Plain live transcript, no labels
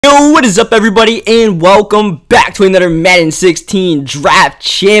Yo, what is up everybody, and welcome back to another Madden 16 Draft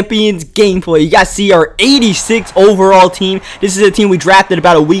Champions gameplay. You guys see our 86 overall team. This is a team we drafted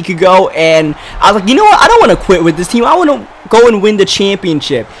about a week ago, and I was like, you know what, I don't want to quit with this team. I want to go and win the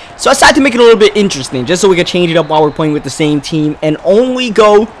championship. So I decided to make it a little bit interesting, just so we could change it up while we're playing with the same team, and only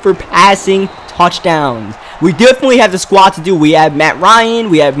go for passing touchdowns. We definitely have the squad to do. We have Matt Ryan,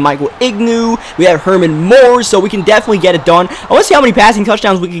 we have Egnew, we have Herman Moore, so we can definitely get it done. I want to see how many passing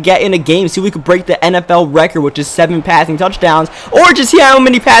touchdowns we could get in a game, see if we could break the NFL record, which is 7 passing touchdowns, or just see how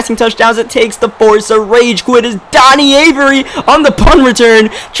many passing touchdowns it takes to force a rage quit as Donnie Avery on the punt return,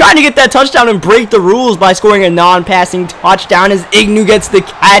 trying to get that touchdown and break the rules by scoring a non-passing touchdown as Egnew gets the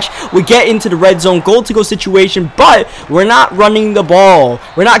catch. We get into the red zone goal-to-go situation, but we're not running the ball.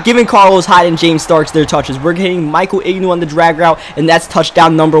 We're not giving Carlos Hyde and James Starks their touches. We're hitting Egnew on the drag route, and that's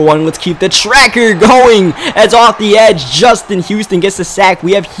touchdown number 1. Let's keep the tracker going. As off the edge, Justin Houston gets the sack.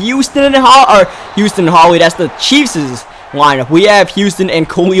 We have Houston and Holly. That's the Chiefs' lineup. We have Houston and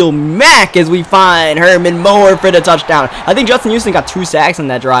Khalil Mack as we find Herman Moore for the touchdown. I think Justin Houston got 2 sacks on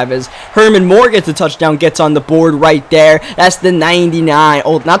that drive as Herman Moore gets the touchdown, gets on the board right there. That's the 99.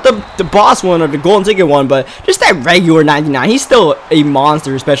 Oh, not the boss one or the golden ticket one, but just that regular 99. He's still a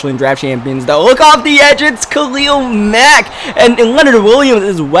monster, especially in Draft Champions, though. Look off the edge. It's Khalil Mack and Leonard Williams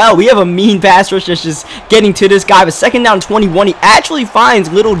as well. We have a mean pass rush that's just getting to this guy. But second down 21, he actually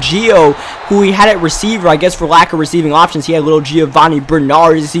finds Little Gio, who he had at receiver, I guess, for lack of receiving options. He had little Giovanni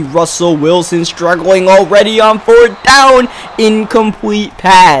Bernard. You see Russell Wilson struggling already on 4th down. Incomplete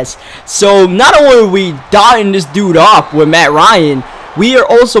pass. So not only are we dotting this dude up with Matt Ryan, we are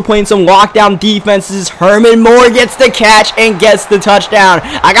also playing some lockdown defenses. Herman Moore gets the catch and gets the touchdown.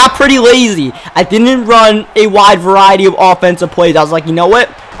 I got pretty lazy. I didn't run a wide variety of offensive plays. I was like, you know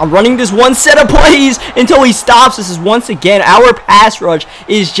what? I'm running this one set of plays until he stops. This is once again our pass rush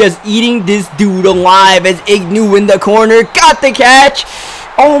is just eating this dude alive as Egnew in the corner got the catch.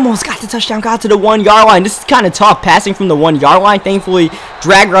 Almost got the touchdown, got to the 1-yard line. This is kind of tough, passing from the 1-yard line. Thankfully,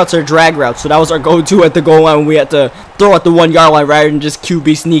 drag routes are drag routes, so that was our go-to at the goal line when we had to throw at the 1-yard line rather than just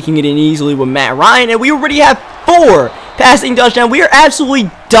QB sneaking it in easily with Matt Ryan. And we already have 4 passing touchdowns. We are absolutely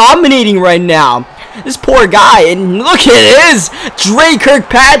dominating right now. This poor guy, and look at this, Dre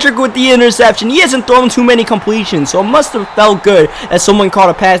Kirkpatrick with the interception. He hasn't thrown too many completions, so it must have felt good that someone caught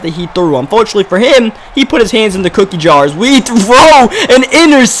a pass that he threw. Unfortunately for him, he put his hands in the cookie jars. We throw an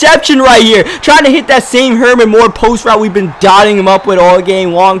interception right here, trying to hit that same Herman Moore post route we've been dotting him up with all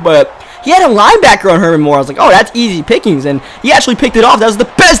game long, but he had a linebacker on Herman Moore. I was like, oh, that's easy pickings, and he actually picked it off. That was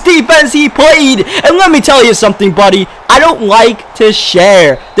the best defense he played. And let me tell you something, buddy. I don't like to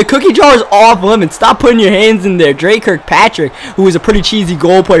share. The cookie jar is off limits. Stop putting your hands in there. Dre Kirkpatrick, who is a pretty cheesy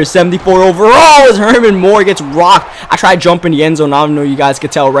goal player, 74 overall, as Herman Moore gets rocked. I tried jumping the end zone. I don't know if you guys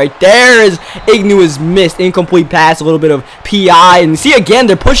could tell right there as Egnew is missed. Incomplete pass, a little bit of PI. And see, again,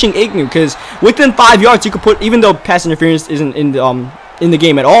 they're pushing Egnew because within 5 yards, you could put, even though pass interference isn't in the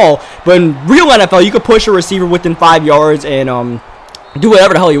game at all, but in real NFL, you could push a receiver within 5 yards and do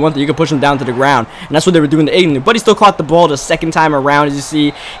whatever the hell you want. You could push him down to the ground, and that's what they were doing to Egnew. But he still caught the ball the second time around. As you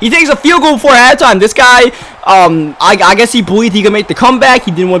see, he takes a field goal before halftime. This guy, I guess he believed he could make the comeback.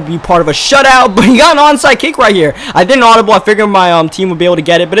 He didn't want to be part of a shutout, but he got an onside kick right here. I didn't audible. I figured my team would be able to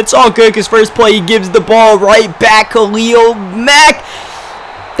get it, but it's all good because first play he gives the ball right back. Khalil Mack.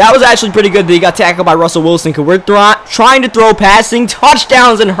 That was actually pretty good that he got tackled by Russell Wilson because we're trying to throw passing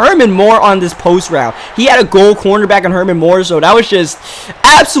touchdowns and Herman Moore on this post route. He had a goal cornerback on Herman Moore, so that was just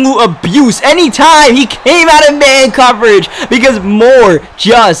absolute abuse. Anytime he came out of man coverage because Moore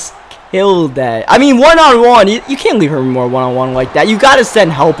just killed that. I mean, one-on-one, you can't leave Herman Moore one-on-one like that. You got to send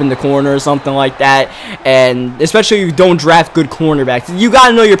help in the corner or something like that, and especially if you don't draft good cornerbacks. You got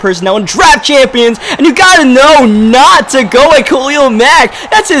to know your personnel and draft champions, and you got to know not to go at Khalil Mack.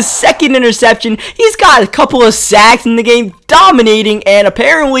 That's his 2nd interception. He's got a couple of sacks in the game, dominating, and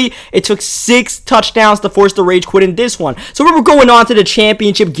apparently it took 6 touchdowns to force the rage quit in this one. So we're going on to the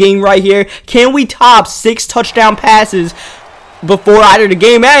championship game right here. Can we top 6 touchdown passes before either the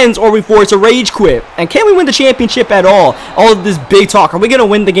game ends or before it's a rage quit? And can we win the championship at all? All of this big talk. Are we going to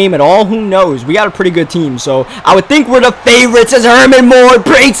win the game at all? Who knows? We got a pretty good team, so I would think we're the favorites as Herman Moore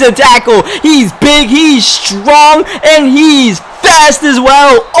breaks a tackle. He's big, he's strong, and he's fast as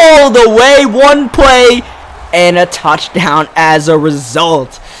well all the way. 1 play and a touchdown as a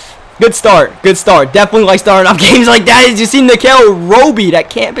result. Good start. Good start. Definitely like starting off games like that. As you see Nickel Roby,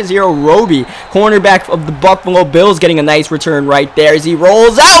 that campus hero Roby, cornerback of the Buffalo Bills, getting a nice return right there as he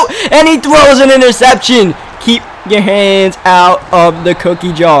rolls out and he throws an interception. your hands out of the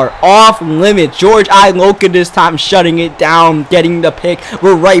cookie jar. Off limits. George Iloka this time shutting it down, getting the pick.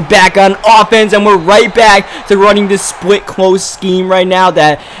 We're right back on offense, and we're right back to running this split close scheme right now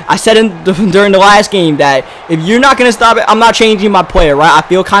that I said during the last game that if you're not going to stop it, I'm not changing my player, right? I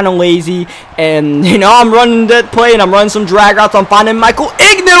feel kind of lazy, and, you know, I'm running that play, and I'm running some drag routes. I'm finding Michael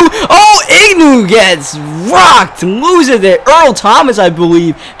Egnew. Oh, Egnew gets rocked, loses it. Earl Thomas, I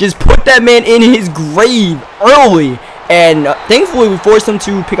believe, just put that man in his grave early, and thankfully we forced him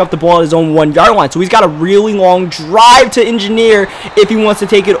to pick up the ball at his own 1 yard line. So he's got a really long drive to engineer if he wants to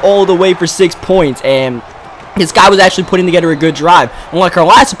take it all the way for 6 points. And this guy was actually putting together a good drive. Unlike our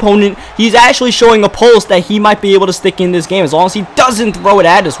last opponent, he's actually showing a pulse that he might be able to stick in this game as long as he doesn't throw it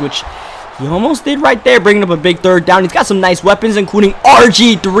at us, which he almost did right there, bringing up a big 3rd down. He's got some nice weapons, including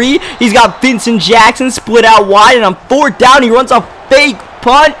RG3. He's got Vincent Jackson split out wide, and on 4th down, he runs a fake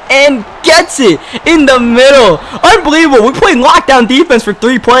punt and gets it in the middle. Unbelievable. We played lockdown defense for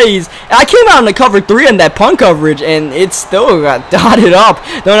 3 plays, and I came out in the cover 3 on that punt coverage, and it still got dotted up.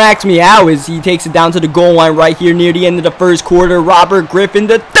 Don't ask me how, as he takes it down to the goal line right here near the end of the 1st quarter. Robert Griffin,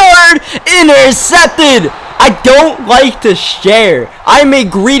 the 3rd, intercepted. I don't like to share. I'm a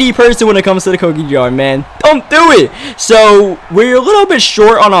greedy person when it comes to the cookie jar, man. Don't do it. So we're a little bit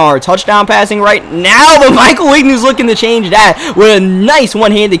short on our touchdown passing right now, but Michael Egnew's looking to change that with a nice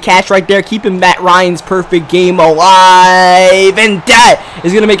one-handed catch right there, keeping Matt Ryan's perfect game alive. And that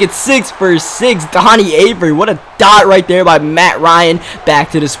is going to make it 6 for 6. Donnie Avery, what a dot right there by Matt Ryan. Back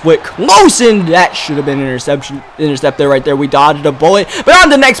to the split close, and that should have been an intercepted right there. We dodged a bullet. But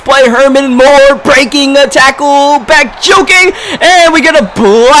on the next play, Herman Moore breaking the tackle, back joking, and we get a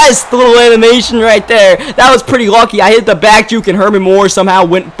blessed little animation right there. That was pretty lucky. I hit the back juke, and Herman Moore somehow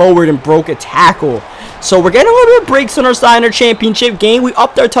went forward and broke a tackle. So we're getting a little bit of breaks on our side in our championship game. We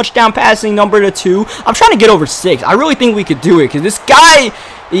upped our touchdown passing number to 2. I'm trying to get over 6. I really think we could do it because this guy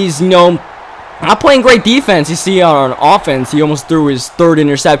is, you know, not playing great defense. You see on offense, he almost threw his 3rd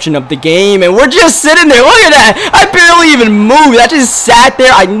interception of the game, and we're just sitting there. Look at that. I barely even moved. I just sat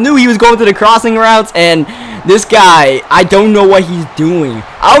there. I knew he was going to the crossing routes, and this guy, I don't know what he's doing.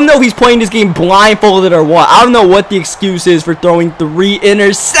 I don't know if he's playing this game blindfolded or what. I don't know what the excuse is for throwing 3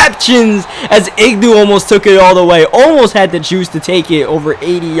 interceptions, as Egnew almost took it all the way. Almost had the juice to take it over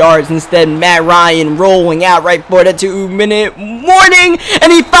 80 yards. Instead, Matt Ryan rolling out right for the 2-minute warning,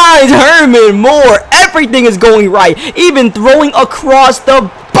 and he finds Herman Moore. Everything is going right, even throwing across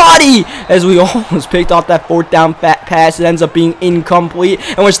the body, as we almost picked off that 4th down pass. It ends up being incomplete,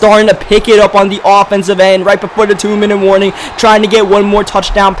 and we're starting to pick it up on the offensive end right before the 2-minute warning, trying to get one more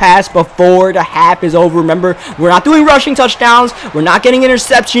touchdown pass before the half is over. Remember, we're not doing rushing touchdowns, we're not getting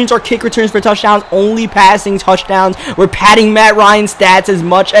interceptions or kick returns for touchdowns, only passing touchdowns. We're padding Matt Ryan's stats as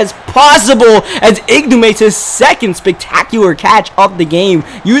much as possible, as Egnew makes his 2nd spectacular catch of the game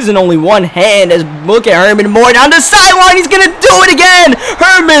using only 1 hand. As look at Herman Moore down the sideline, he's gonna do it again.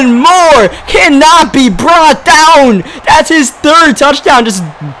 Herman Moore cannot be brought down. That's his 3rd touchdown, just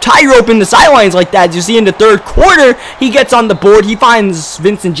tie rope in the sidelines like that. As you see in the 3rd quarter, he gets on the board. He finds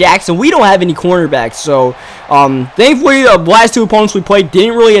Vincent Jackson. We don't have any cornerbacks, so thankfully the last 2 opponents we played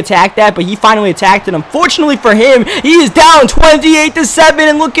didn't really attack that, but he finally attacked it. Unfortunately for him, he is down 28-7,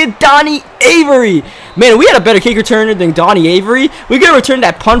 and look at Donnie Avery. Man, we had a better kick returner than Donnie Avery. We could have returned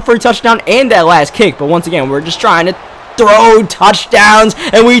that punt for a touchdown and that last kick, but once again, we're just trying to throw touchdowns,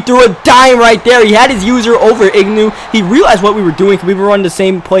 and we threw a dime right there. He had his user over Egnew. He realized what we were doing because we were running the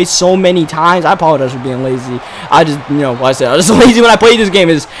same play so many times. I apologize for being lazy. I just, you know, like I said, I was lazy when I played this game.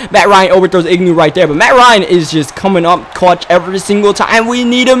 Is Matt Ryan overthrows Egnew right there, but Matt Ryan is just coming up clutch every single time we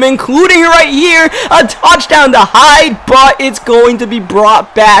need him, including right here, a touchdown to hide, but it's going to be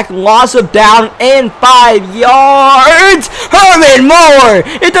brought back. Loss of down and 5 yards. Herman Moore.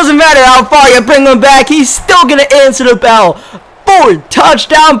 It doesn't matter how far you bring him back, he's still gonna answer the bell. 4th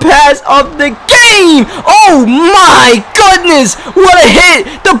touchdown pass of the game. Oh my goodness, what a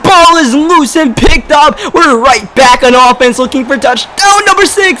hit. The ball is loose and picked up. We're right back on offense looking for touchdown number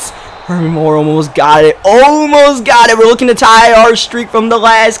 6. Herman Moore almost got it. Almost got it. We're looking to tie our streak from the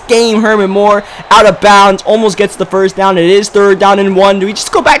last game. Herman Moore out of bounds. Almost gets the 1st down. It is 3rd down and 1. Do we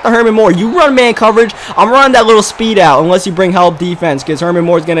just go back to Herman Moore? You run man coverage. I'm running that little speed out unless you bring help defense, because Herman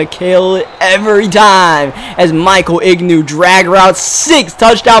Moore's going to kill it every time. As Michael Egnew drag route 6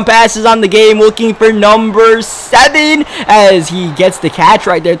 touchdown passes on the game, looking for number 7, as he gets the catch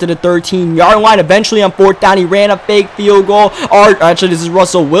right there to the 13-yard line. Eventually on 4th down, he ran a fake field goal. Or actually, this is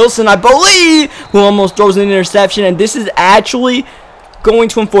Russell Wilson, I believe, who almost throws an interception, and this is actually going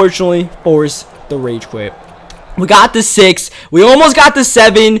to unfortunately force the rage quit. We got the 6. We almost got the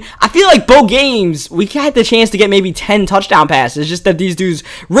 7. I feel like both games, we had the chance to get maybe 10 touchdown passes. Just that these dudes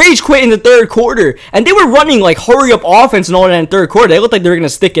rage quit in the third quarter. And they were running like hurry up offense and all that in the third quarter. They looked like they were going to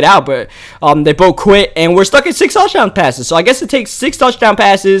stick it out. But they both quit. And we're stuck at 6 touchdown passes. So I guess it takes 6 touchdown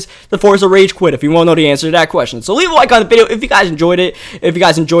passes to force a rage quit if you want to know the answer to that question. So leave a like on the video if you guys enjoyed it. If you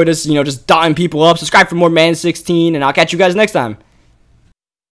guys enjoyed us, just dotting people up. Subscribe for more Madden 16. And I'll catch you guys next time.